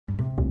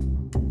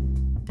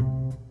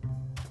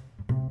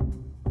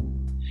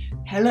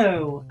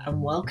Hello,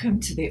 and welcome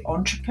to the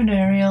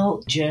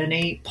Entrepreneurial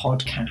Journey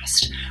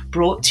podcast,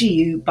 brought to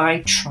you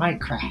by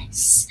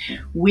TriCress.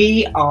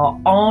 We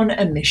are on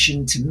a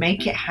mission to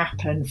make it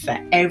happen for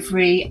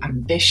every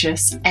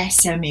ambitious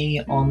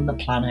SME on the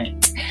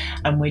planet.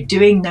 And we're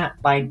doing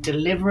that by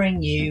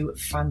delivering you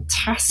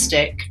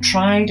fantastic,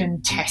 tried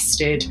and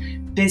tested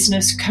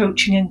business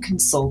coaching and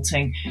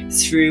consulting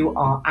through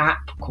our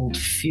app called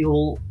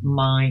Fuel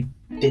My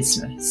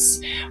Business.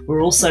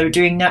 We're also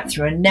doing that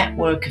through a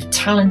network of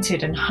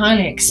talented and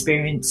highly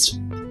experienced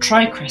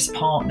TriCress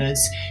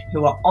partners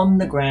who are on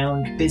the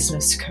ground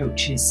business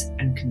coaches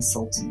and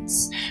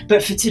consultants.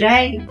 But for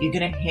today, you're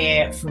going to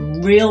hear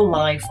from real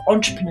life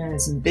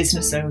entrepreneurs and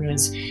business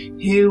owners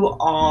who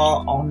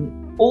are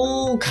on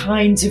all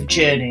kinds of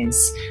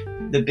journeys,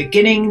 the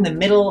beginning, the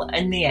middle,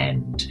 and the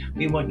end.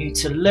 We want you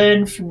to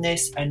learn from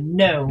this and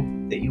know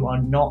that you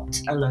are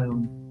not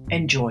alone.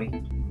 Enjoy.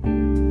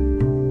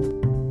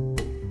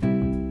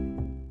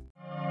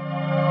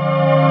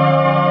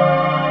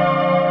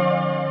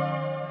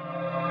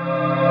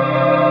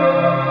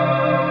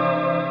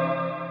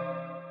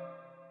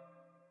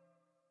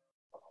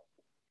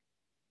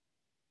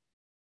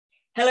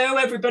 Hello,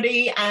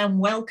 everybody, and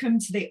welcome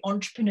to the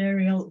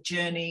Entrepreneurial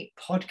Journey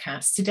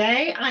podcast.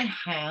 Today, I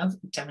have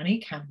Danny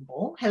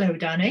Campbell. Hello,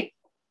 Danny.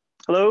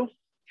 Hello.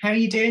 How are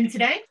you doing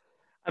today?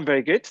 I'm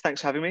very good.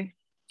 Thanks for having me.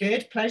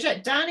 Good, pleasure.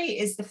 Danny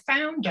is the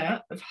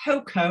founder of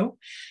HOCO,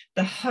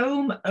 the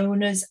Home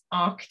Owner's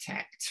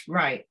Architect.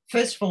 Right.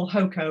 First of all,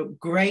 HOCO,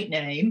 great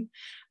name.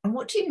 And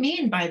what do you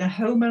mean by the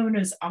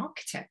homeowner's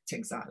architect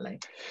exactly?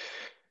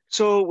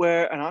 So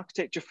we're an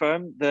architecture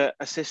firm that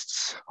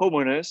assists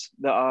homeowners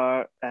that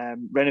are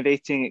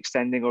renovating,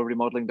 extending, or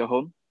remodeling their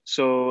home.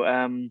 So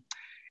in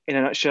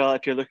a nutshell,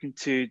 if you're looking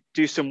to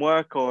do some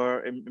work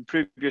or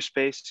improve your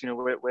space,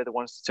 we're the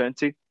ones to turn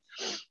to.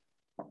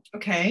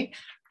 Okay.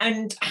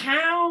 And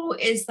how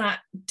is that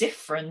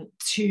different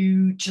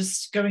to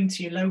just going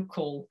to your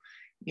local,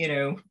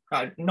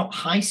 not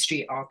high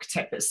street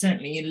architect, but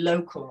certainly your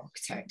local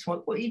architect?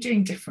 What are you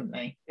doing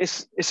differently?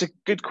 It's a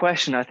good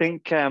question. I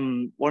think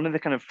one of the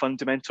kind of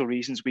fundamental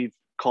reasons we've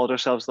called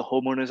ourselves the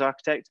homeowner's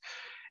architect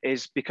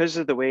is because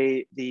of the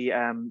way the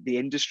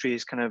industry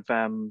is kind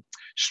of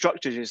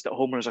structured, is that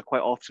homeowners are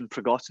quite often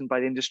forgotten by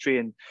the industry,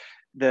 and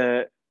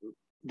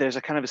there's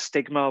a kind of a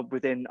stigma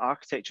within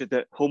architecture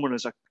that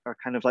homeowners are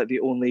kind of like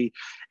the only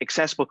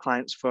accessible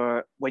clients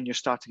for when you're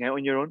starting out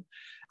on your own.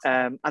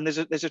 And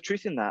there's a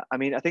truth in that. I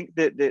mean, I think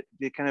that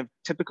the kind of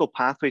typical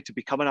pathway to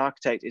become an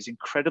architect is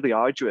incredibly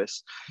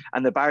arduous,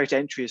 and the barrier to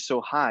entry is so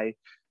high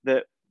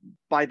that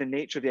by the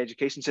nature of the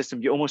education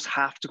system, you almost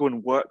have to go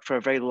and work for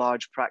a very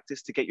large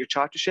practice to get your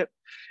chartership.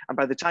 And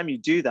by the time you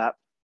do that,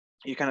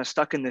 you're kind of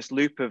stuck in this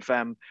loop of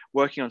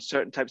working on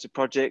certain types of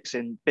projects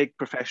in big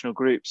professional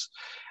groups.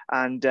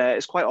 And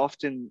it's quite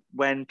often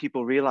when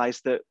people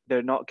realize that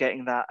they're not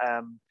getting that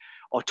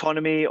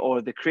autonomy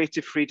or the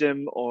creative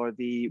freedom or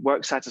the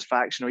work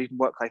satisfaction or even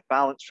work-life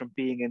balance from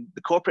being in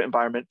the corporate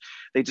environment,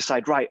 they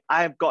decide, right,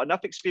 I've got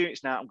enough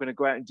experience now, I'm going to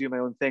go out and do my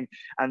own thing.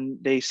 And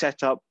they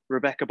set up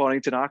Rebecca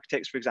Bonington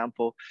Architects, for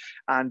example,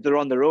 and they're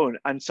on their own.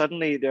 And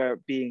suddenly they're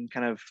being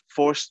kind of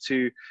forced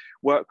to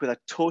work with a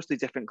totally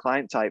different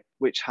client type,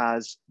 which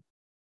has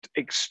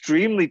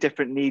extremely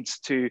different needs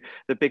to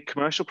the big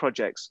commercial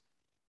projects.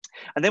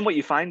 And then what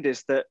you find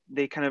is that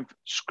they kind of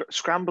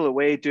scramble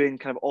away doing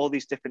kind of all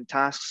these different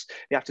tasks.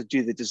 They have to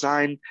do the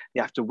design,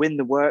 they have to win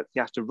the work,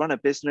 they have to run a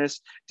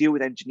business, deal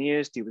with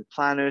engineers, deal with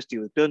planners,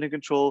 deal with building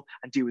control,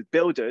 and deal with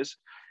builders.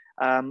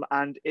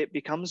 And it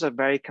becomes a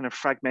very kind of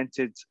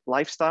fragmented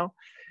lifestyle.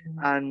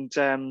 Mm-hmm.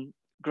 And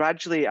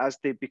gradually, as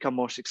they become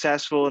more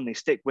successful and they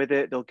stick with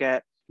it, they'll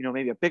get,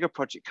 maybe a bigger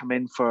project come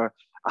in for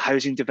a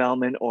housing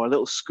development or a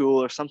little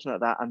school or something like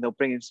that, and they'll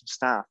bring in some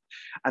staff.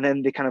 And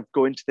then they kind of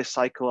go into this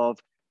cycle of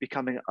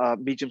becoming a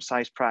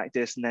medium-sized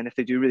practice, and then if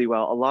they do really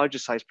well, a larger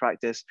size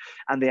practice,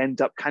 and they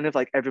end up kind of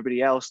like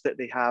everybody else, that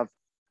they have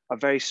a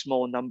very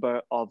small number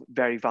of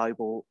very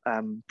valuable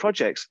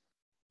projects.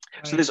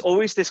 Right. So there's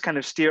always this kind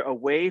of steer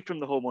away from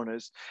the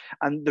homeowners,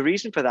 and the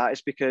reason for that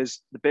is because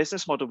the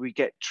business model we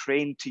get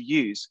trained to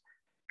use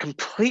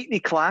completely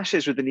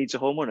clashes with the needs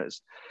of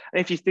homeowners.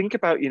 And if you think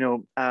about,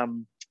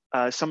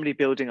 somebody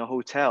building a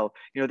hotel,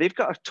 they've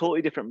got a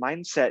totally different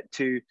mindset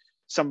to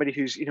somebody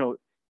who's,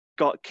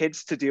 got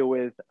kids to deal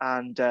with,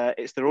 and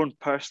it's their own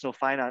personal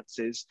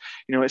finances,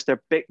 it's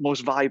their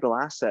most valuable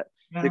asset.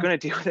 Yeah. They're going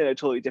to deal with it in a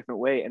totally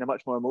different way, in a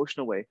much more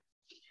emotional way.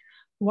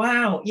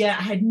 Wow. Yeah,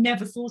 I had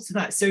never thought of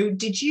that. So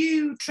did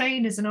you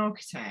train as an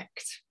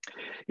architect?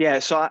 Yeah,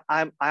 so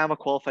I am a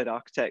qualified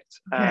architect.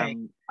 Okay.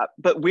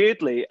 But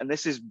weirdly, and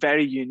this is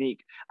very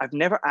unique, I've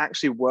never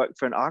actually worked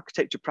for an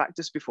architecture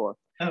practice before.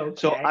 Okay.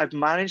 So I've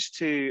managed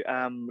to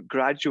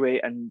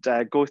graduate and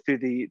go through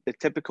the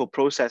typical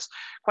process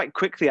quite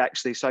quickly,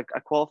 actually. So I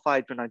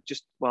qualified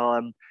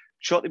when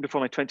shortly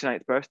before my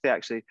 29th birthday,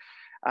 actually.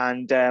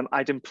 And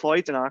I'd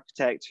employed an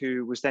architect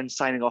who was then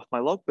signing off my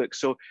logbook.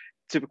 So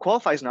to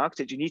qualify as an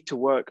architect, you need to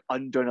work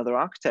under another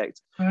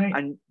architect. Right.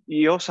 And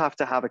you also have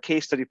to have a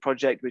case study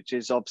project, which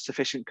is of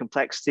sufficient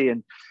complexity.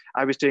 And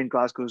I was doing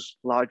Glasgow's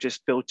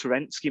largest build to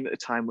rent scheme at the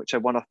time, which I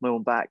won off my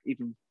own back,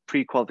 even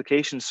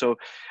pre-qualification. So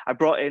I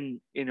brought in,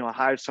 I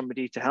hired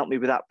somebody to help me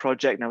with that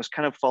project, and I was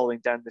kind of following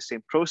down the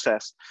same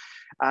process.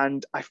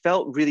 And I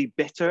felt really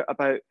bitter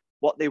about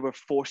what they were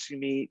forcing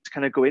me to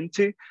kind of go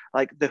into,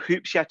 like the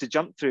hoops you had to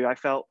jump through. I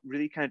felt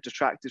really kind of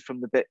detracted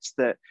from the bits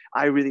that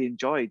I really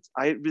enjoyed.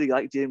 I really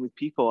like dealing with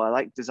people. I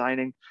like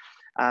designing,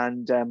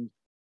 and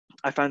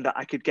I found that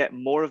I could get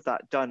more of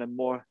that done and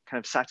more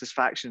kind of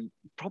satisfaction,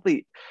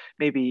 probably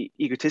maybe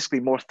egotistically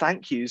more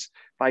thank yous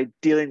by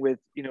dealing with,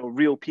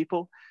 real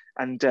people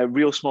and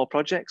real small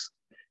projects.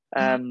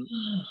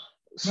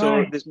 So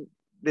Right.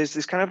 there's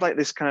this kind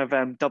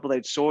of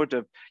double-edged sword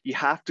of, you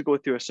have to go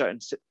through a certain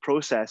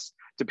process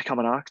to become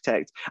an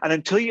architect. And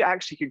until you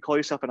actually can call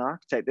yourself an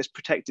architect, this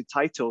protected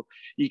title,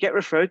 you get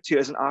referred to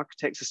as an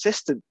architect's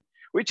assistant,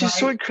 which is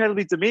so Right.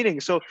 incredibly demeaning.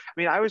 So, I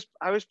mean, I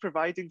was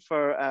providing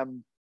for,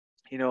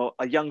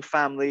 a young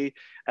family.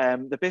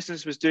 The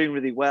business was doing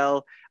really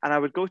well, and I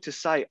would go to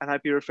site and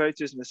I'd be referred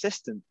to as an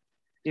assistant.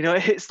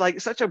 It's like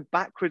such a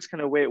backwards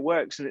kind of way it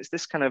works, and it's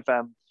this kind of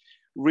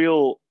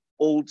real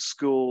old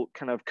school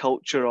kind of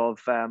culture of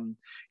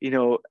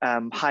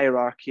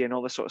hierarchy and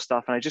all this sort of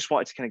stuff. And I just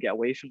wanted to kind of get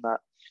away from that.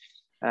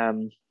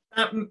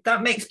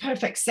 That makes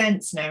perfect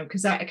sense now,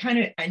 because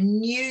I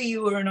knew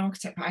you were an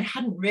architect, but I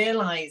hadn't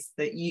realized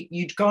that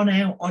you'd gone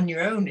out on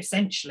your own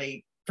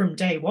essentially from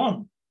day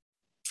one.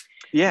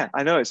 Yeah,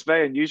 I know, it's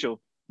very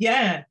unusual.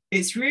 Yeah,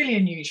 it's really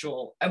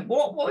unusual. And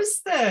what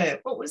was the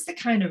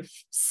kind of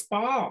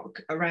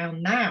spark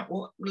around that?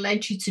 What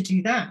led you to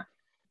do that?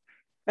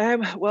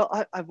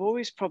 Well, I've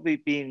always probably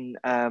been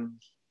I've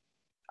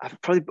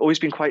probably always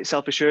been quite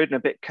self-assured and a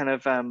bit kind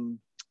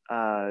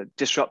of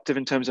disruptive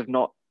in terms of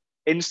not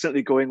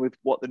instantly going with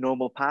what the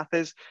normal path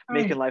is,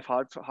 making life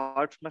hard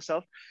for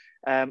myself.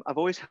 I've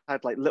always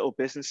had like little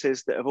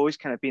businesses that have always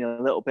kind of been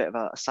a little bit of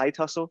a side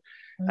hustle.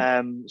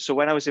 So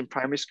when I was in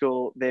primary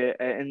school,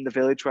 in the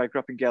village where I grew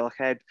up in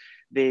Gaelhead,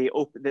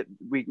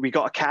 we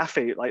got a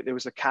cafe. Like there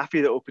was a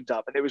cafe that opened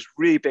up, and it was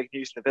really big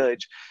news in the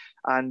village.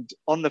 And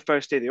on the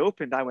first day they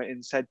opened, I went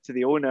and said to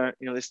the owner,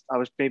 I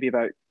was maybe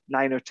about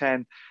 9 or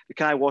 10,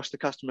 can I wash the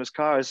customers'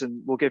 cars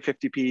and we'll give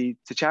 50p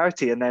to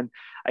charity? And then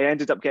I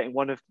ended up getting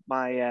one of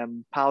my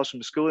pals from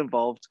the school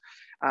involved.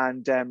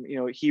 And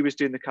he was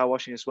doing the car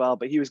washing as well,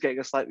 but he was getting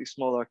a slightly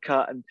smaller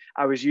cut, and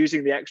I was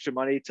using the extra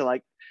money to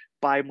like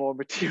buy more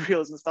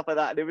materials and stuff like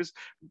that. And it was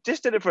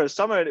just did it for a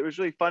summer, and it was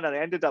really fun. And I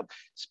ended up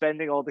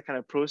spending all the kind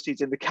of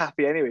proceeds in the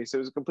cafe anyway, so it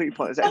was a completely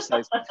pointless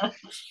exercise.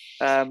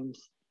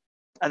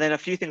 And then a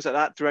few things like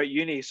that throughout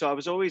uni. So I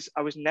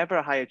was never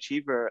a high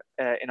achiever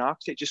in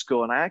architecture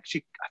school, and I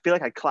feel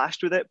like I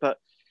clashed with it. But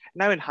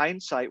now in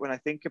hindsight, when I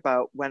think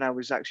about when I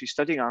was actually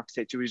studying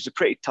architecture, which was a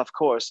pretty tough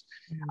course,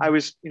 I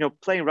was,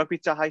 playing rugby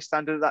to a high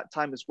standard at that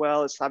time, as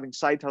well as having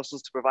side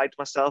hustles to provide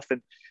myself.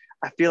 And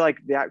I feel like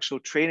the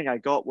actual training I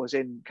got was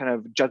in kind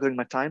of juggling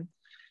my time.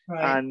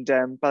 Right.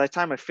 And by the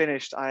time I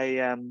finished,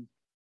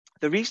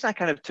 the reason I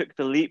kind of took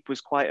the leap was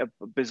quite a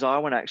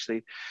bizarre one,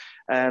 actually,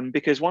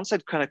 because once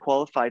I'd kind of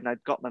qualified and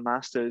I'd got my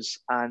master's,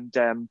 and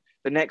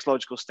the next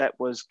logical step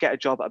was get a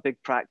job at a big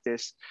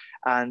practice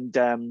and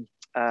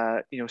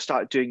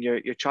start doing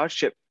your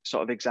chargeship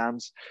sort of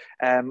exams.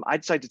 I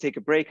decided to take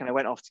a break, and I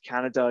went off to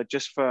Canada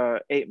just for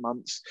 8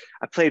 months.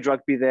 I played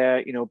rugby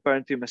there,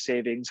 burned through my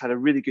savings, had a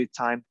really good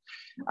time.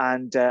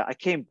 And I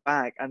came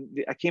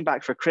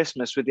back for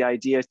Christmas with the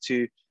idea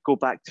to go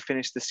back to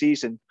finish the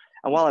season.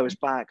 And while I was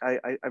back,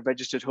 I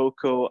registered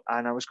HOCO,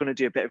 and I was going to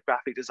do a bit of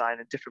graphic design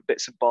and different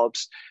bits and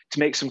bobs to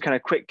make some kind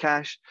of quick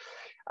cash.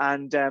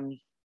 And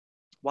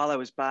while I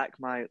was back,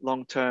 my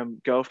long-term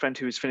girlfriend,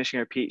 who was finishing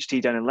her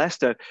PhD down in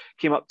Leicester,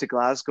 came up to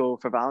Glasgow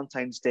for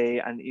Valentine's Day.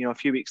 And, a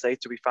few weeks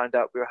later, we found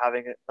out we were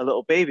having a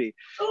little baby.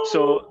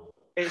 So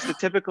it's the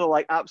typical,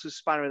 like, absolute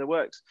spanner in the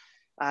works.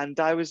 And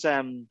I was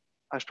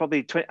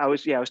probably 20, I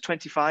was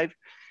 25,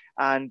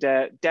 and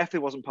definitely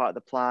wasn't part of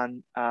the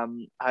plan.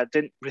 I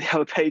didn't really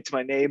have a penny to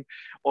my name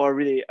or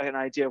really an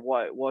idea of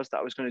what it was that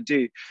I was going to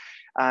do.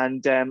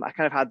 And I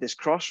kind of had this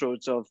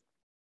crossroads of,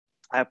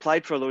 I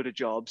applied for a load of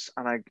jobs,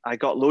 and I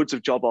got loads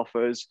of job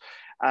offers.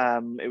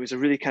 It was a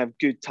really kind of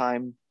good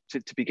time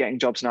to be getting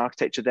jobs in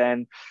architecture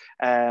then.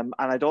 And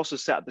I'd also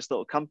set up this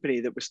little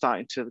company that was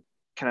starting to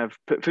kind of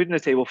put food on the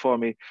table for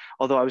me,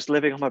 although I was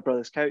living on my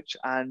brother's couch.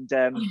 And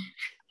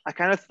I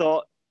kind of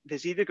thought,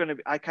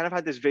 I kind of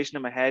had this vision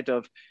in my head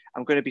of,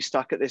 I'm going to be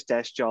stuck at this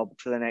desk job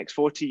for the next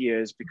 40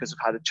 years because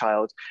I've had a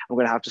child. I'm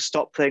going to have to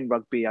stop playing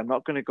rugby. I'm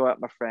not going to go out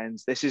with my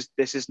friends. This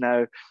is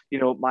now,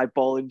 my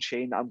ball and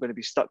chain that I'm going to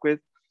be stuck with.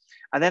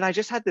 And then I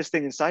just had this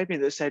thing inside me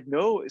that said,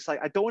 no, it's like,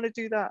 I don't want to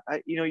do that.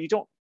 You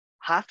don't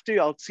have to.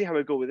 I'll see how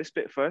I go with this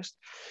bit first.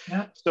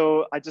 Yeah.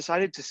 So I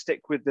decided to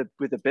stick with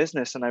the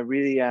business, and I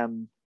really,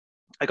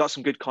 I got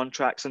some good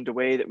contracts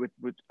underway that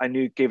would I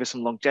knew gave us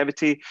some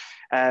longevity.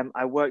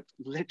 I worked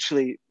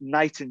literally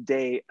night and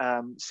day,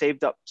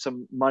 saved up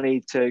some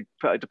money to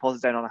put a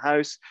deposit down on a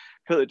house,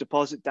 put the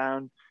deposit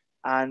down,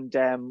 and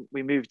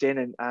we moved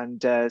in.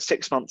 And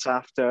 6 months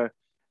after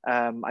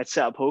I'd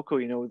set up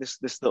Hoko, you know,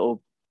 this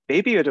little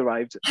baby had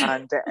arrived,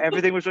 and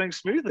everything was running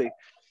smoothly.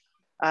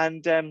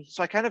 And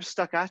so I kind of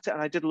stuck at it,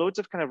 and I did loads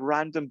of kind of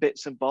random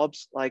bits and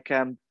bobs. Like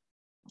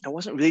I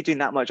wasn't really doing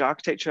that much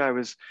architecture. I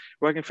was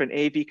working for an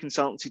AV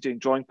consultancy doing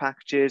drawing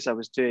packages. I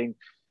was doing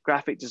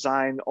graphic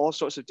design, all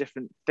sorts of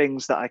different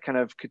things that I kind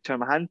of could turn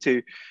my hand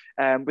to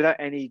without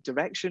any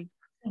direction.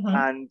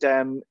 And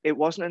it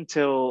wasn't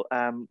until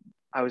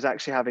I was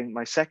actually having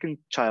my second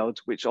child,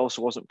 which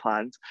also wasn't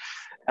planned.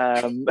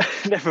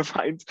 Never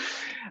mind.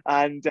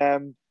 And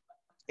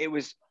it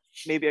was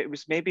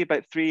maybe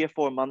about 3 or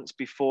 4 months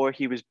before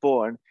he was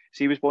born.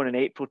 So he was born in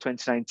April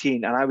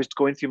 2019, and I was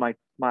going through my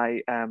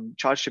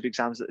chartership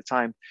exams at the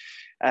time,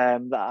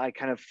 that I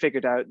kind of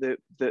figured out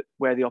that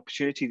where the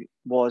opportunity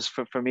was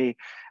for me,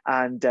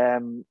 and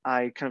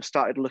I kind of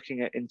started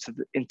looking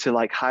into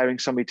like hiring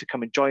somebody to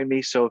come and join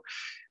me. So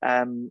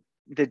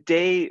the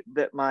day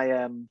that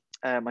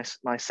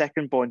my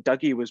second born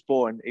Dougie was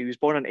born, he was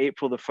born on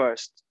April the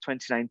 1st,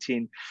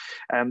 2019.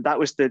 That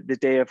was the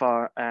day of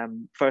our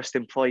first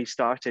employee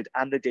started,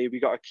 and the day we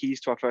got our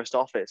keys to our first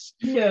office.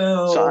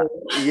 No. So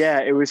yeah,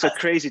 it was a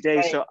crazy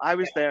day. So I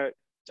was there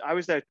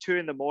 2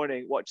 in the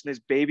morning watching this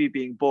baby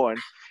being born,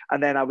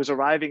 and then I was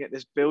arriving at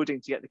this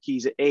building to get the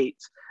keys at 8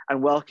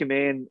 and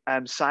welcoming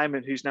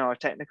Simon, who's now our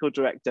technical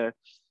director,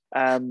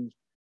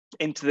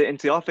 into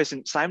the office.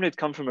 And Simon had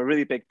come from a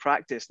really big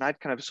practice, and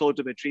I'd kind of sold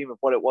him a dream of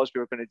what it was we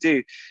were going to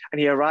do. And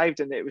he arrived,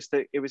 and it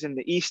was in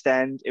the East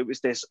End. It was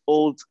this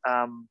old,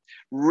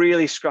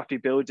 really scruffy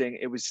building.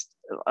 It was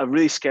a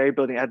really scary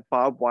building. It had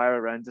barbed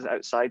wire around the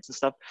outsides and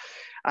stuff.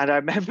 And I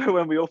remember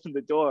when we opened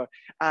the door,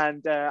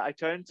 and I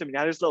turned to him, and he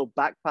had his little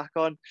backpack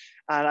on,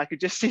 and I could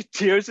just see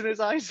tears in his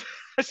eyes.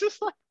 I was just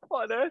like,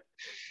 what on earth?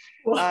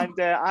 Wow.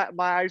 And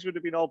my eyes would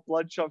have been all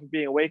bloodshot from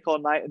being awake all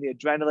night and the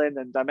adrenaline.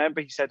 And I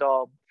remember he said,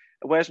 "Oh,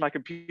 where's my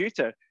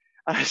computer?"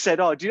 And I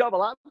said, "Oh, do you not have a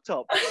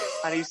laptop?"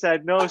 And he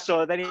said, "No."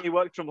 So then he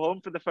worked from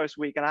home for the first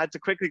week, and I had to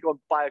quickly go and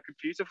buy a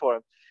computer for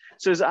him.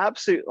 So it was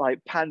absolute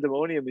like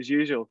pandemonium as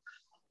usual.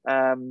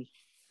 I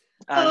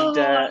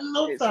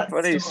love it's that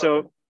funny.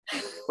 Story.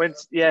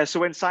 So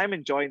when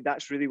Simon joined,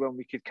 that's really when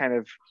we could kind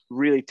of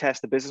really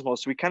test the business model.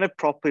 So we kind of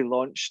properly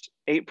launched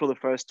April the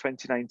 1st,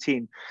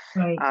 2019.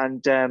 Right.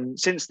 And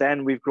since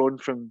then we've grown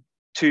from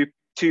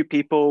two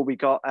people. We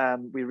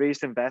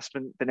raised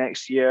investment the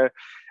next year,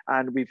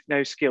 and we've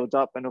now scaled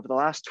up. And over the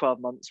last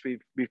 12 months,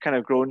 we've kind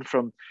of grown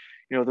from,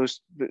 you know,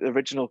 the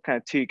original kind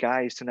of 2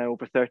 guys to now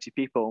over 30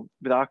 people,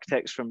 with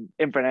architects from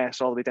Inverness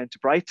all the way down to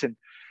Brighton.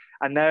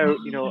 And now,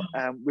 you know,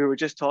 we were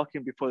just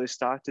talking before this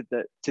started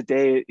that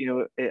today, you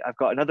know, I've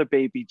got another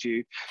baby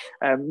due,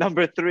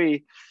 number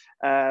 3,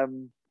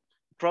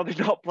 probably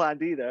not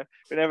planned either,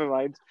 but never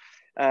mind.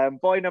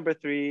 Boy number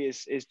 3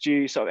 is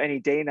due sort of any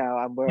day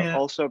now, and we're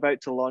also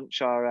about to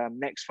launch our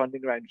next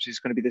funding round, which is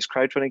going to be this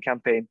crowdfunding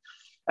campaign,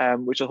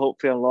 which will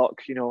hopefully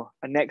unlock, you know,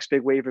 a next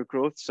big wave of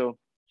growth. So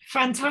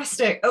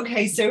fantastic.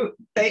 Okay, so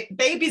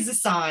babies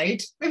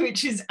aside,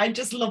 which is, I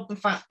just love the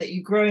fact that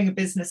you're growing a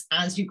business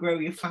as you grow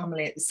your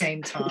family at the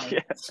same time.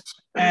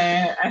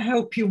 I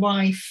hope your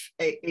wife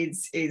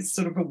is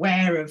sort of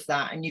aware of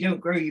that, and you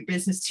don't grow your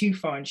business too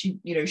far, and she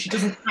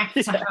doesn't have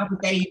to have a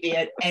baby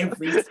at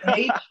every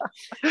stage.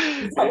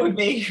 That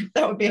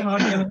would be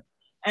hard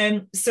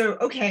going. So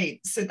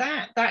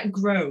that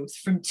growth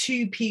from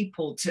 2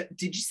 people to,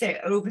 did you say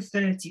over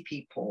 30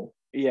 people?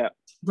 Yeah.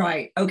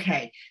 Right.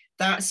 Okay.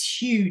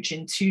 That's huge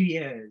in 2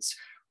 years.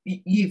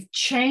 You've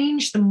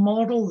changed the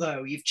model,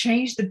 though. You've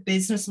changed the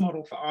business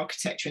model for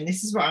architecture. And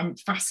this is why I'm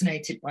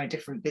fascinated by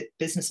different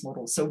business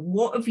models. So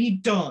what have you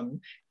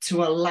done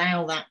to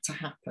allow that to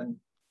happen?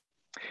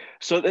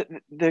 So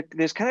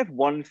there's kind of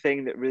one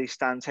thing that really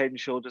stands head and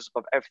shoulders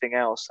above everything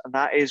else. And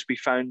that is, we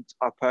found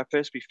our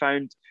purpose. We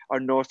found our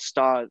North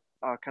Star,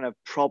 our kind of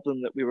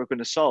problem that we were going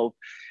to solve.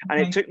 Okay.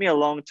 And it took me a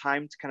long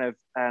time to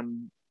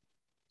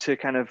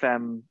kind of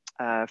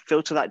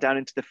filter that down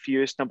into the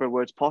fewest number of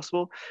words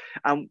possible.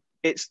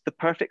 It's the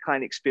perfect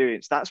client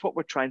experience. That's what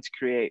we're trying to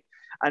create.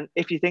 And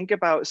if you think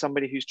about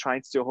somebody who's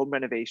trying to do a home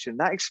renovation,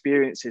 that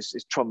experience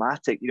is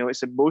traumatic. You know,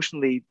 it's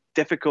emotionally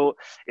difficult.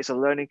 It's a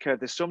learning curve.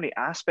 There's so many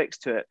aspects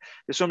to it.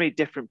 There's so many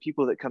different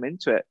people that come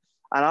into it.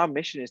 And our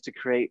mission is to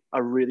create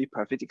a really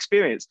perfect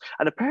experience.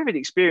 And a perfect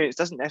experience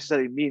doesn't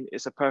necessarily mean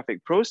it's a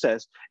perfect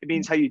process. It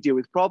means how you deal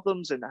with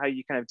problems and how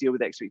you kind of deal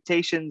with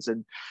expectations.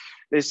 And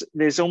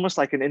there's almost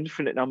like an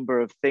infinite number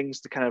of things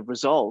to kind of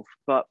resolve.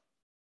 But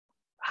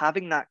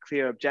having that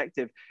clear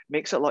objective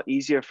makes it a lot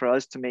easier for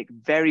us to make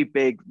very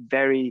big,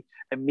 very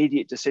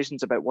immediate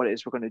decisions about what it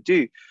is we're going to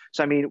do.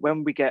 So, I mean,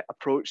 when we get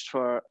approached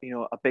for, you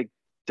know, a big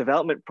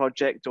development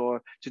project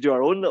or to do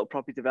our own little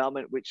property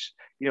development, which,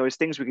 you know, is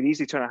things we could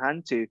easily turn our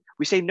hand to,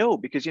 we say no,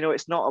 because, you know,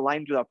 it's not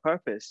aligned with our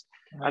purpose.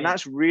 Right. And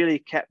that's really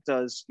kept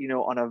us, you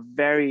know, on a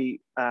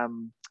very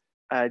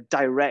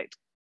direct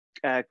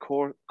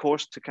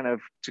course to kind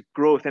of to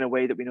growth in a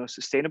way that we know is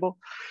sustainable.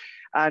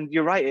 And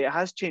you're right, it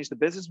has changed the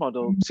business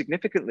model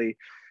significantly.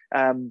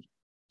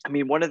 I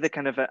mean, one of the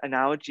kind of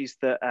analogies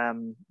that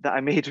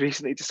I made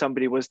recently to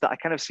somebody was that I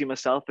kind of see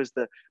myself as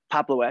the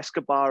Pablo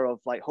Escobar of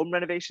like home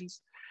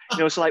renovations.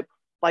 So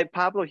like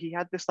Pablo, he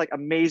had this like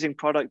amazing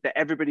product that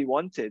everybody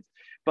wanted,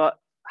 but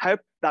how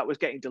that was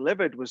getting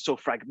delivered was so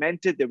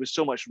fragmented. There was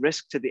so much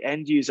risk to the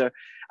end user.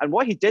 And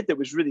what he did that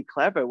was really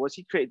clever was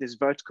he created this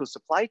vertical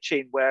supply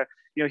chain where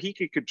he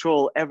could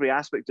control every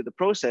aspect of the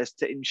process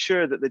to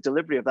ensure that the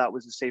delivery of that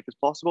was as safe as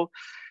possible.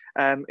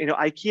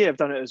 IKEA have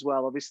done it as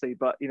well, obviously,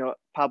 but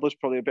Pablo's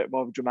probably a bit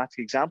more of a dramatic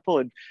example.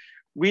 And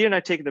we are now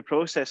taking the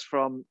process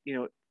from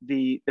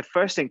the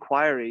first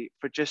inquiry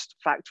for just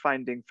fact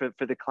finding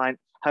for the client,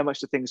 how much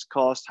do things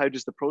cost, how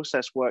does the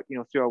process work,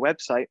 through our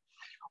website,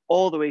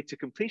 all the way to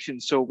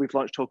completion. So we've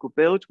launched Hoko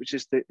Build, which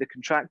is the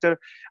contractor,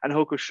 and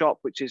Hoko Shop,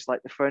 which is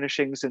like the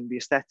furnishings and the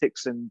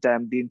aesthetics and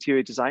the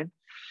interior design.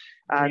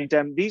 And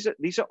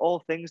these are all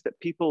things that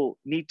people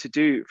need to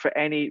do for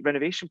any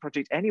renovation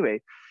project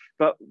anyway.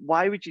 But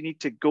why would you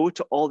need to go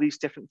to all these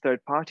different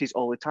third parties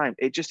all the time?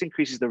 It just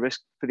increases the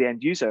risk for the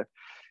end user.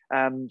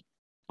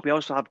 We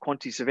also have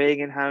quantity surveying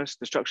in-house.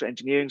 The structural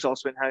engineering is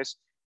also in-house.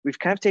 We've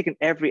kind of taken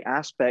every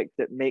aspect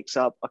that makes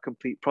up a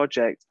complete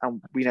project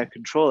and we now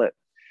control it.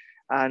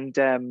 And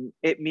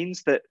it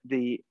means that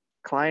the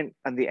client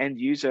and the end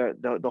user,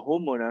 the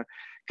homeowner,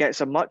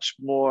 gets a much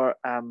more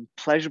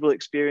pleasurable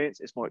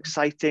experience. It's more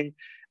exciting.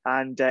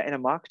 And in a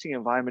marketing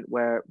environment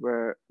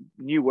where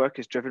new work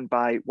is driven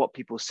by what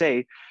people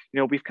say,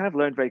 we've kind of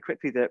learned very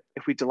quickly that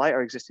if we delight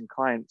our existing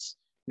clients,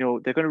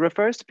 they're going to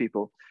refer us to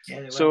people.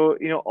 Yeah, so,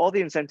 all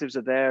the incentives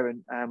are there,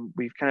 and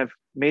we've kind of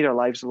made our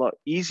lives a lot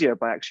easier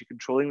by actually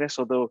controlling this.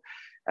 Although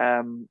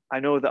I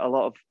know that a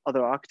lot of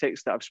other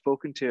architects that I've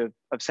spoken to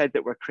have said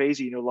that we're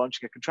crazy,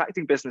 launching a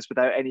contracting business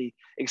without any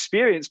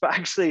experience, but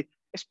actually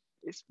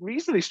it's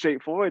reasonably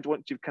straightforward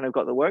once you've kind of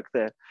got the work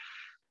there.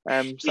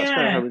 So that's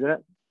kind of how we do it.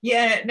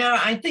 Yeah, no,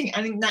 I think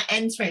that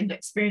end-to-end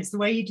experience, the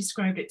way you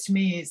described it to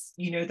me is,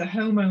 the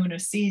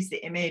homeowner sees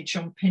the image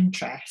on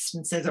Pinterest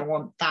and says, I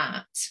want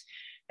that.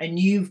 And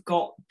you've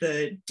got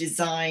the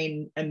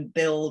design and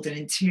build and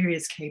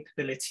interiors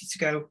capability to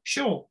go,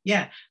 sure,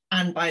 yeah.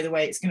 And by the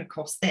way, it's going to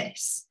cost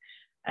this.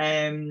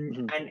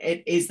 And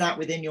is that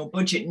within your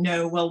budget?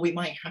 No, well, we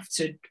might have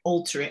to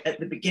alter it at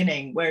the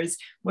beginning. Whereas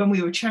when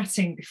we were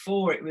chatting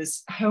before, it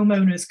was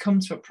homeowners come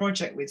to a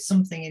project with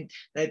something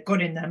they've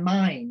got in their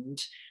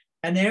mind,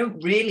 and they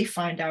don't really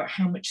find out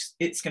how much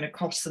it's going to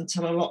cost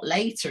until a lot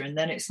later. And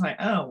then it's like,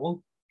 oh,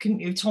 well,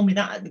 couldn't you have told me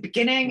that at the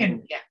beginning?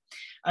 And yeah,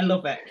 I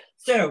love it.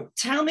 So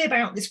tell me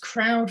about this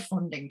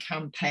crowdfunding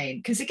campaign,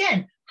 because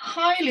again,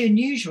 highly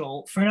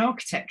unusual for an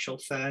architectural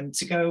firm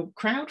to go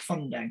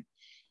crowdfunding.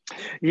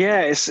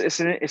 Yeah, it's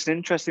an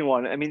interesting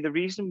one. I mean, the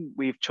reason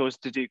we've chosen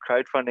to do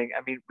crowdfunding,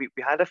 I mean, we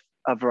had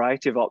a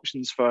variety of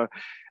options for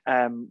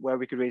where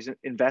we could raise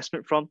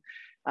investment from.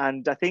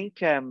 And I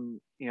think,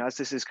 as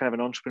this is kind of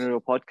an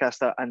entrepreneurial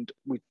podcast and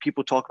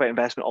people talk about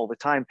investment all the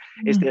time,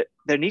 is that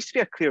there needs to be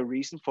a clear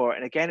reason for it.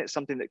 And again, it's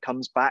something that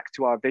comes back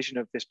to our vision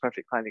of this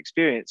perfect client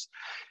experience.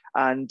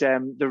 And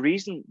the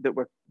reason that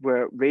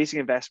we're raising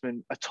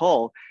investment at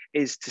all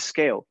is to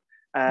scale.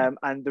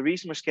 And the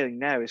reason we're scaling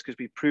now is because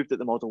we've proved that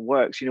the model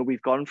works.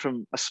 We've gone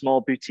from a small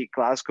boutique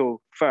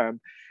Glasgow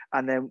firm,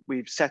 and then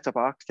we've set up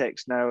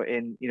architects now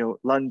in,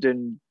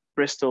 London,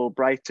 Bristol,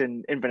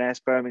 Brighton, Inverness,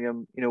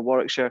 Birmingham,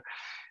 Warwickshire,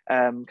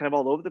 kind of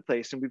all over the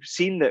place. And we've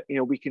seen that,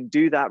 we can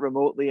do that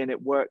remotely and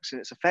it works and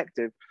it's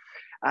effective.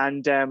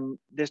 And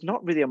there's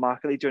not really a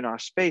market leader in our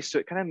space. So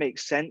it kind of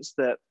makes sense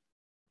that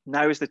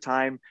now is the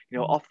time,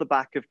 off the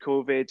back of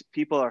COVID,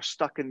 people are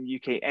stuck in the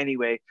UK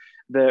anyway,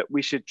 that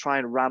we should try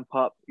and ramp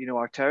up,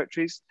 our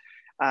territories.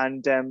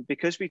 And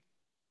because we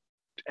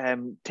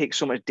take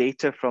so much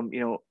data from,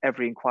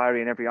 every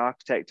inquiry and every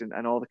architect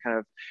and all the kind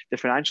of the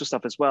financial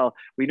stuff as well,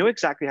 we know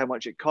exactly how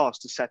much it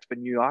costs to set up a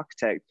new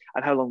architect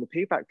and how long the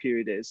payback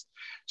period is.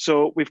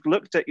 So we've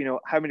looked at,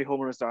 how many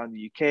homeowners there are in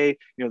the UK.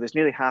 There's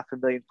nearly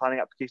 500,000 planning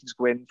applications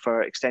go in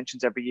for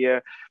extensions every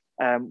year.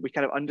 We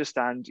kind of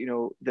understand,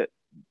 that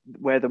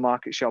where the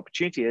market share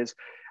opportunity is.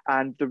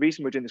 And the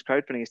reason we're doing this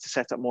crowdfunding is to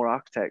set up more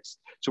architects.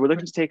 So we're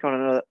looking to take on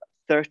another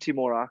 30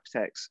 more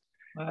architects.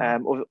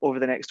 Wow. Over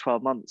the next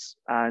 12 months.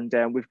 And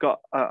we've got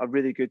a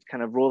really good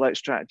kind of rollout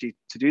strategy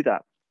to do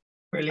that.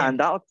 Brilliant. And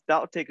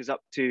that'll take us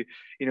up to,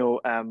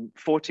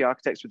 40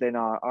 architects within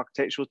our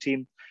architectural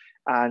team.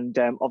 And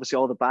obviously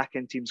all the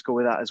back-end teams go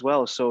with that as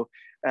well. So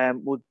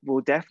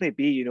we'll definitely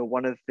be,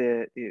 one of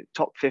the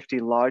top 50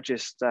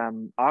 largest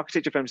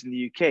architecture firms in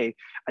the UK,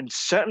 and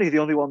certainly the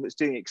only one that's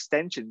doing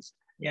extensions.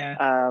 Yeah.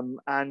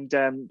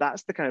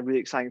 That's the kind of really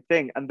exciting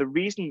thing. And the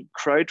reason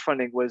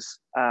crowdfunding was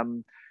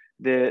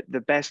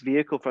the best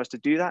vehicle for us to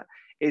do that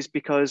is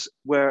because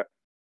we're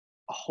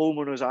a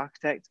homeowner's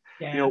architect.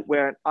 Yeah.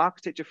 We're an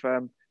architecture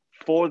firm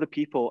for the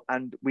people,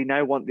 and we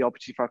now want the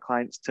opportunity for our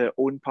clients to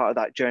own part of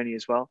that journey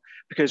as well,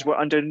 because we're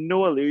under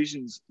no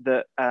illusions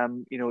that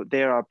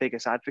they're our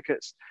biggest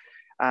advocates.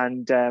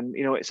 And I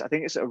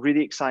think it's a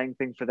really exciting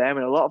thing for them,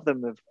 and a lot of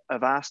them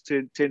have asked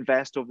to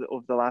invest over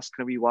the last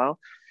kind of wee while.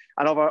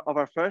 And of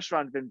our first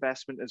round of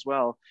investment as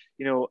well,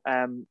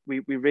 we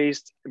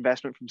raised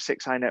investment from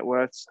 6 high net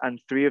worths, and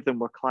 3 of them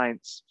were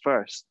clients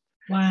first.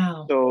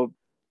 Wow. So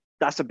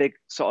that's a big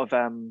sort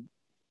of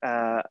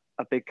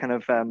a big kind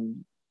of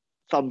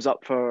thumbs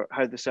up for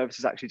how the service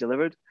is actually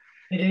delivered.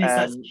 It is.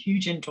 That's a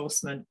huge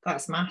endorsement.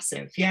 That's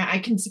massive. Yeah, I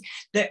can see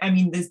that. I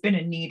mean, there's been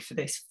a need for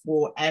this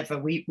forever.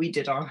 We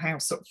did our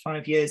house up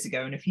 5 years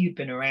ago, and if you'd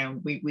been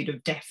around, we'd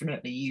have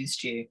definitely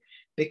used you,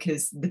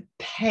 because the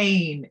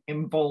pain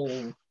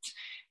involved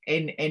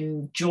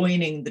in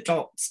joining the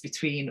dots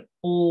between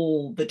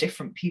all the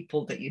different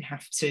people that you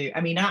have to.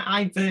 I mean,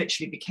 I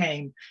virtually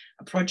became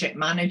a project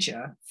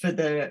manager for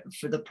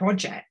the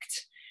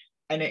project.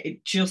 And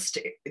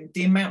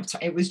the amount of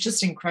time, it was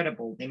just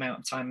incredible, the amount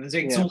of time. I was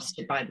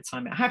exhausted by the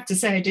time. I have to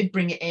say, I did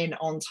bring it in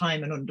on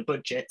time and under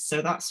budget,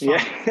 so that's fine.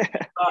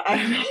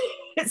 Yeah.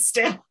 But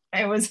still,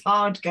 it was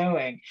hard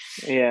going.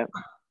 Yeah.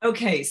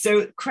 Okay,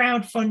 so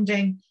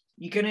crowdfunding,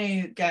 you're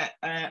going to get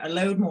a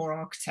load more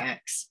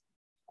architects,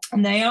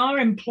 and they are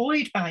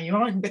employed by you,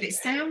 aren't you? But it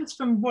sounds,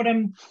 from what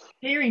I'm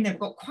hearing, they've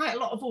got quite a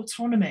lot of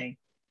autonomy.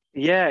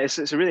 Yeah, it's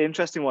a really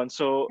interesting one.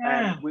 So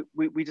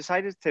we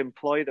decided to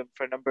employ them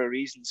for a number of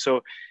reasons.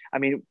 So, I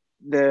mean,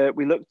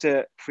 we looked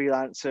at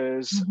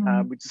freelancers.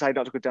 Mm-hmm. We decided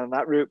not to go down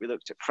that route. We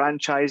looked at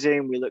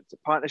franchising. We looked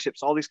at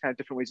partnerships. All these kind of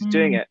different ways of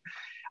doing it.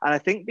 And I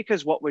think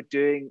because what we're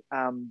doing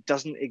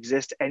doesn't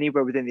exist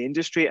anywhere within the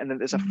industry, and then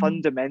there's a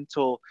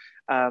fundamental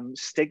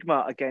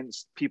stigma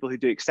against people who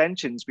do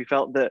extensions, we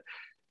felt that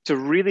to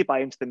really buy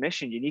into the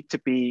mission, you need to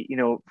be,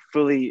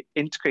 fully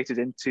integrated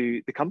into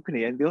the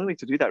company. And the only way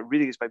to do that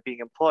really is by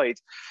being employed.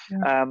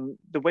 Yeah.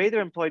 The way they're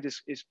employed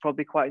is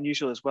probably quite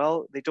unusual as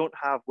well. They don't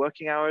have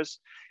working hours.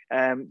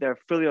 They're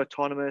fully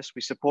autonomous.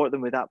 We support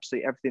them with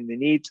absolutely everything they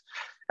need.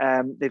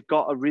 They've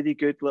got a really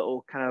good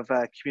little kind of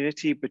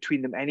community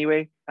between them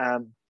anyway.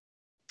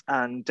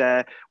 And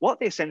what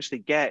they essentially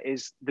get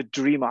is the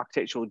dream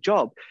architectural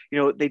job.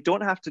 They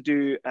don't have to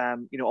do,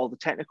 all the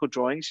technical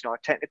drawings. Our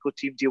technical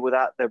team deal with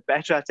that. They're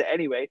better at it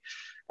anyway.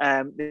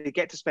 They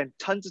get to spend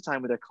tons of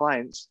time with their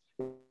clients.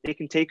 They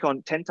can take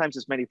on 10 times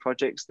as many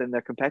projects than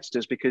their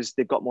competitors because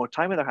they've got more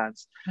time in their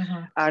hands.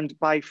 Mm-hmm. And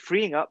by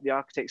freeing up the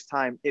architect's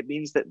time, it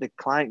means that the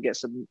client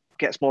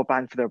gets more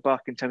bang for their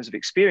buck in terms of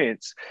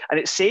experience. And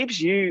it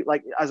saves you,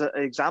 like as an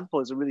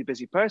example, as a really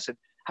busy person,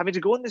 having to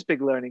go on this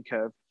big learning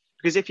curve.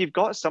 Because if you've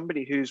got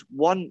somebody who's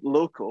 1,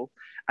 local,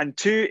 and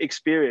 2,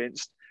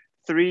 experienced,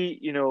 3,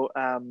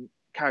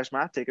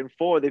 charismatic, and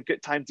 4, they've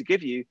got time to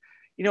give you,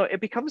 it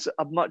becomes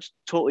a much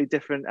totally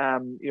different,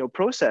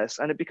 process,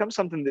 and it becomes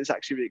something that's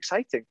actually really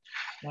exciting,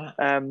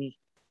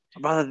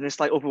 rather than this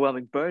like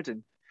overwhelming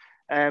burden.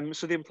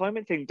 So the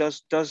employment thing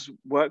does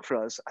work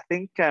for us. I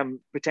think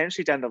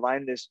potentially down the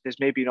line, there's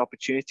maybe an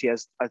opportunity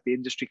as the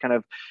industry kind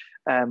of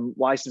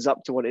wisens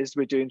up to what it is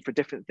we're doing for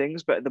different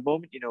things. But at the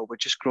moment, we're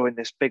just growing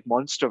this big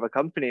monster of a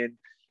company,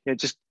 and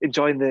just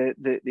enjoying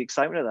the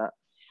excitement of that.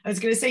 I was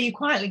going to say, you're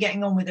quietly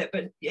getting on with it,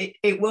 but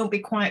it won't be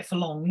quiet for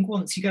long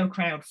once you go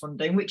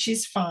crowdfunding, which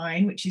is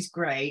fine, which is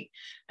great.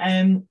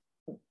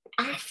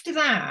 After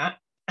that,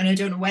 and I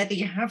don't know whether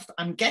you have,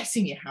 I'm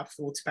guessing you have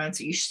thought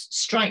about it. You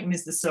strike me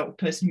as the sort of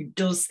person who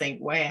does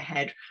think way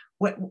ahead.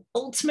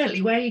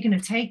 Ultimately, where are you going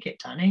to take it,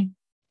 Danny?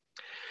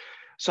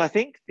 So I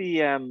think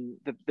the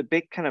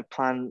big kind of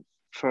plan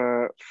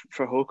for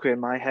Hoku in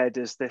my head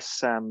is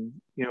this,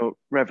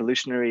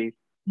 revolutionary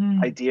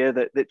idea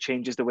that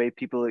changes the way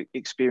people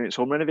experience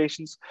home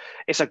renovations.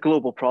 It's a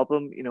global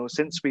problem.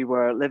 Since we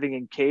were living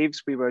in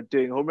caves, we were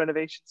doing home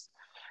renovations.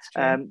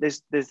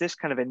 There's this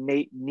kind of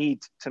innate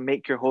need to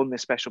make your home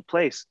this special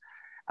place,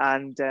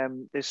 and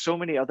there's so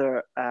many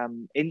other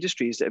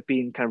industries that have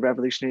been kind of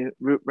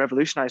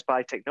revolutionized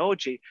by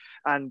technology,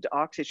 and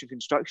architecture and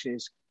construction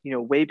is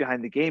way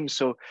behind the game.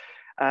 So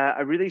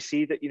I really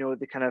see that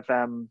the kind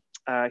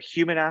of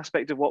human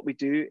aspect of what we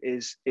do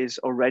is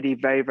already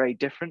very, very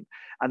different,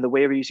 and the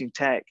way we're using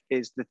tech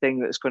is the thing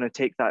that's going to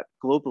take that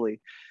globally.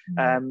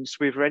 So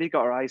we've already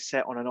got our eyes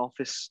set on an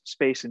office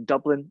space in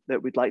Dublin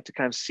that we'd like to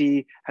kind of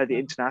see how the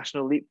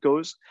international leap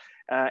goes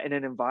in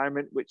an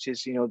environment which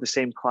is the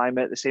same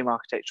climate, the same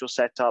architectural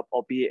setup,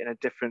 albeit in a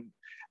different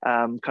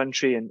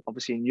country, and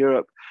obviously in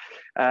Europe.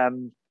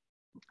 And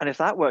if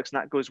that works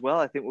and that goes well,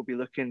 I think we'll be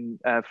looking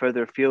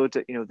further afield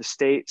at the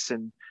States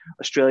and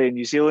Australia and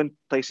New Zealand,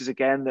 places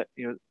again that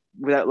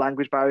without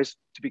language barriers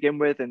to begin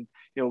with, and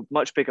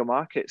much bigger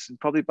markets. And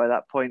probably by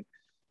that point,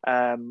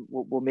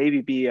 we'll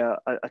maybe be a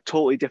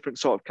totally different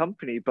sort of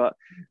company. But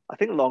I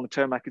think long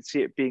term, I could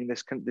see it being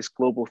this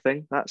global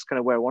thing. That's kind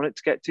of where I want it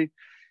to get to.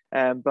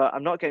 But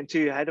I'm not getting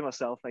too ahead of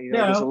myself.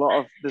 No.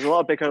 There's a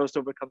lot of big hurdles to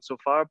overcome so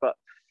far, but.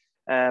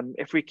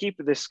 If we keep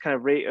this kind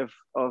of rate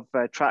of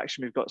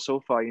traction we've got so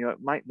far, it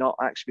might not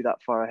actually be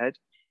that far ahead.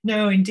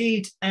 No,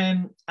 indeed.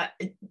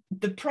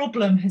 The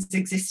problem has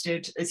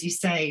existed, as you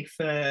say,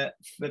 for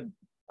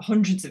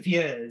hundreds of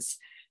years.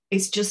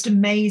 It's just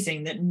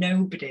amazing that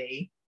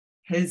nobody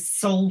has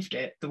solved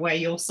it the way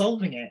you're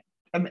solving it.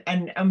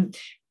 And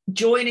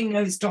joining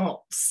those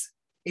dots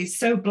is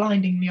so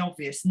blindingly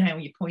obvious now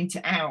you point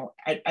it out.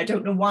 I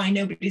don't know why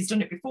nobody's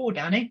done it before,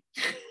 Danny.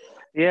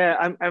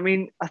 Yeah, I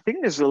mean, I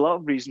think there's a lot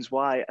of reasons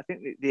why. I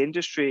think the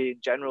industry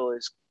in general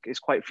is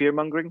quite fear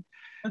mongering,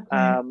 Okay.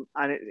 and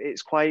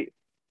it's quite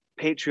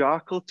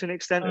patriarchal to an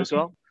extent as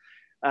well.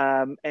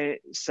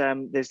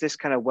 There's this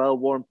kind of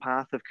well-worn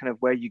path of kind of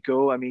where you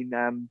go. I mean,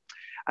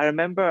 I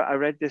remember I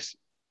read this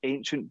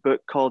ancient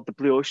book called The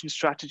Blue Ocean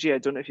Strategy. I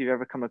don't know if you've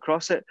ever come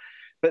across it,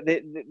 but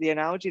the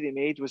analogy they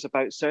made was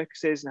about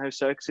circuses and how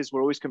circuses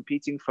were always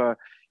competing for,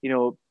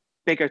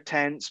 bigger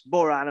tents,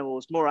 more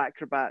animals, more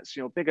acrobats,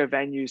 bigger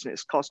venues, and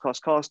it's cost.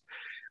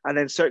 And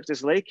then Cirque du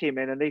Soleil came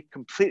in and they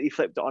completely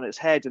flipped it on its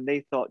head, and they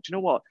thought, you know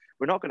what?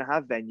 We're not going to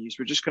have venues.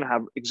 We're just going to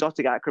have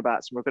exotic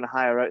acrobats, and we're going to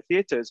hire out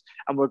theaters,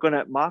 and we're going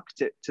to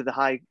market it to the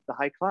high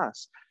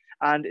class.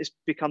 And it's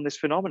become this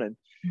phenomenon.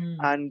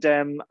 And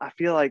I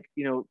feel like,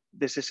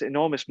 there's this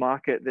enormous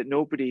market that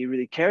nobody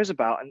really cares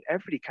about. And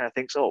everybody kind of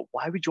thinks, oh,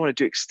 why would you want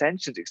to do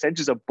extensions?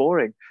 Extensions are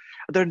boring.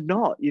 They're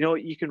not. You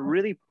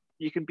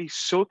can be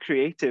so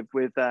creative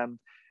with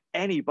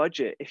any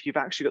budget if you've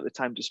actually got the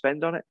time to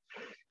spend on it.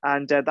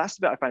 And that's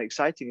the bit I find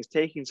exciting, is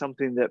taking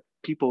something that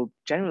people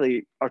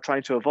generally are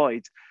trying to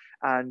avoid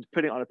and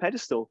putting it on a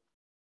pedestal.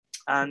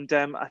 And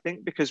I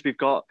think because we've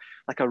got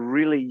like a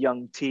really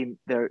young team,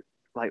 they're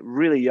like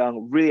really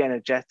young, really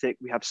energetic.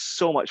 We have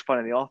so much fun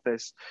in the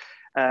office.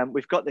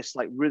 We've got this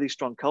like really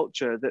strong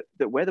culture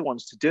that we're the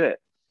ones to do it.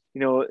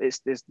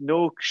 There's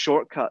no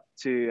shortcut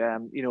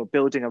to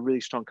building a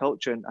really strong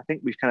culture. And I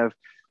think we've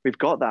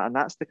got that, and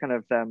that's the kind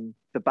of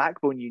the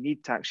backbone you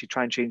need to actually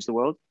try and change the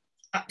world.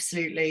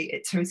 Absolutely,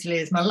 it totally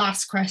is. My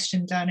last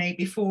question, Danny,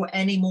 before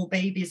any more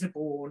babies are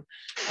born,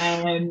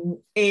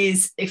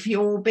 is if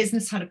your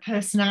business had a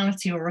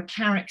personality or a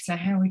character,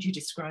 how would you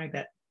describe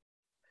it?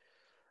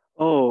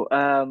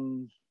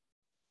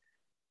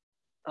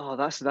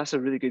 That's a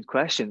really good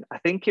question. I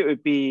think it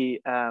would be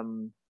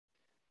that's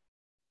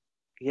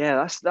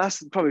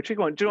probably a tricky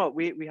one. Do you know what?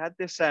 We had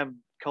this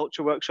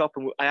culture workshop,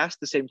 and I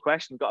asked the same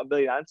question, got a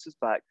million answers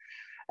back.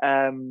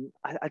 I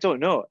don't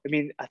know. I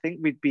mean, I think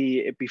it'd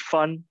be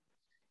fun,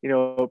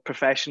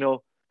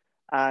 professional,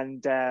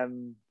 and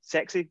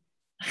sexy.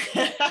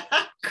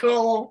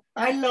 Cool.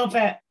 I love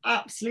it.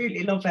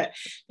 Absolutely love it.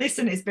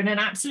 Listen, it's been an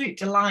absolute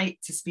delight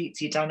to speak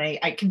to you, Danny.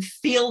 I can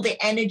feel the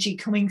energy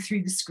coming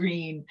through the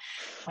screen.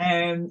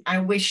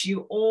 I wish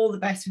you all the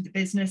best with the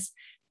business,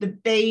 the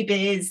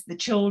babies, the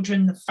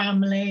children, the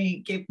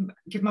family. Give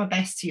my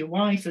best to your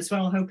wife as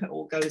well. Hope it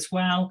all goes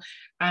well.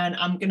 And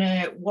I'm going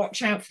to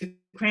watch out for the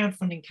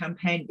crowdfunding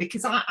campaign,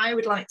 because I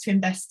would like to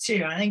invest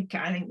too. I think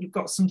you've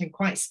got something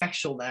quite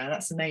special there.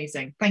 That's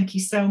amazing. Thank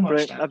you so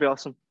much. That'd be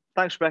awesome.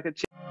 Thanks, Rebecca.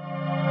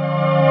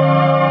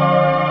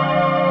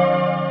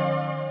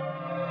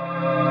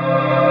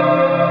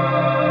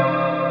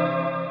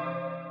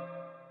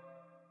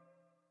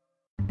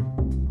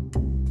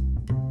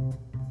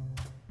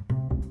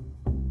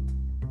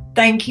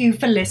 Thank you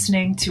for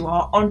listening to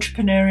our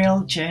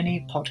Entrepreneurial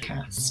Journey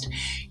podcast.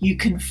 You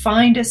can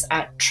find us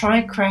at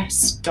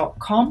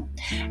trycrest.com,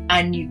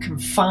 and you can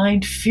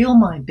find Fuel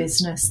My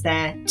Business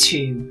there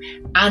too.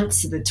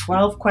 Answer the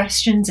 12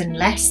 questions in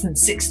less than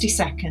 60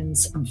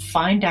 seconds and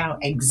find out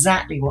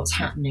exactly what's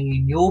happening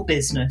in your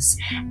business.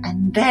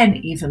 And then,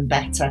 even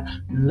better,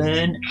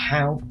 learn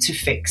how to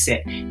fix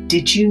it.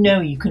 Did you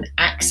know you can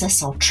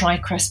access our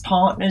TriCrest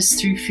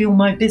partners through Fuel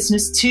My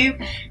Business too?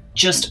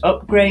 Just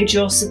upgrade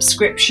your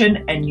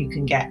subscription and you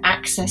can get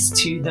access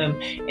to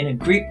them in a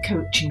group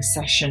coaching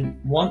session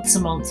once a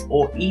month,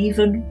 or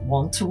even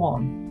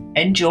one-to-one.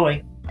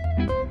 Enjoy.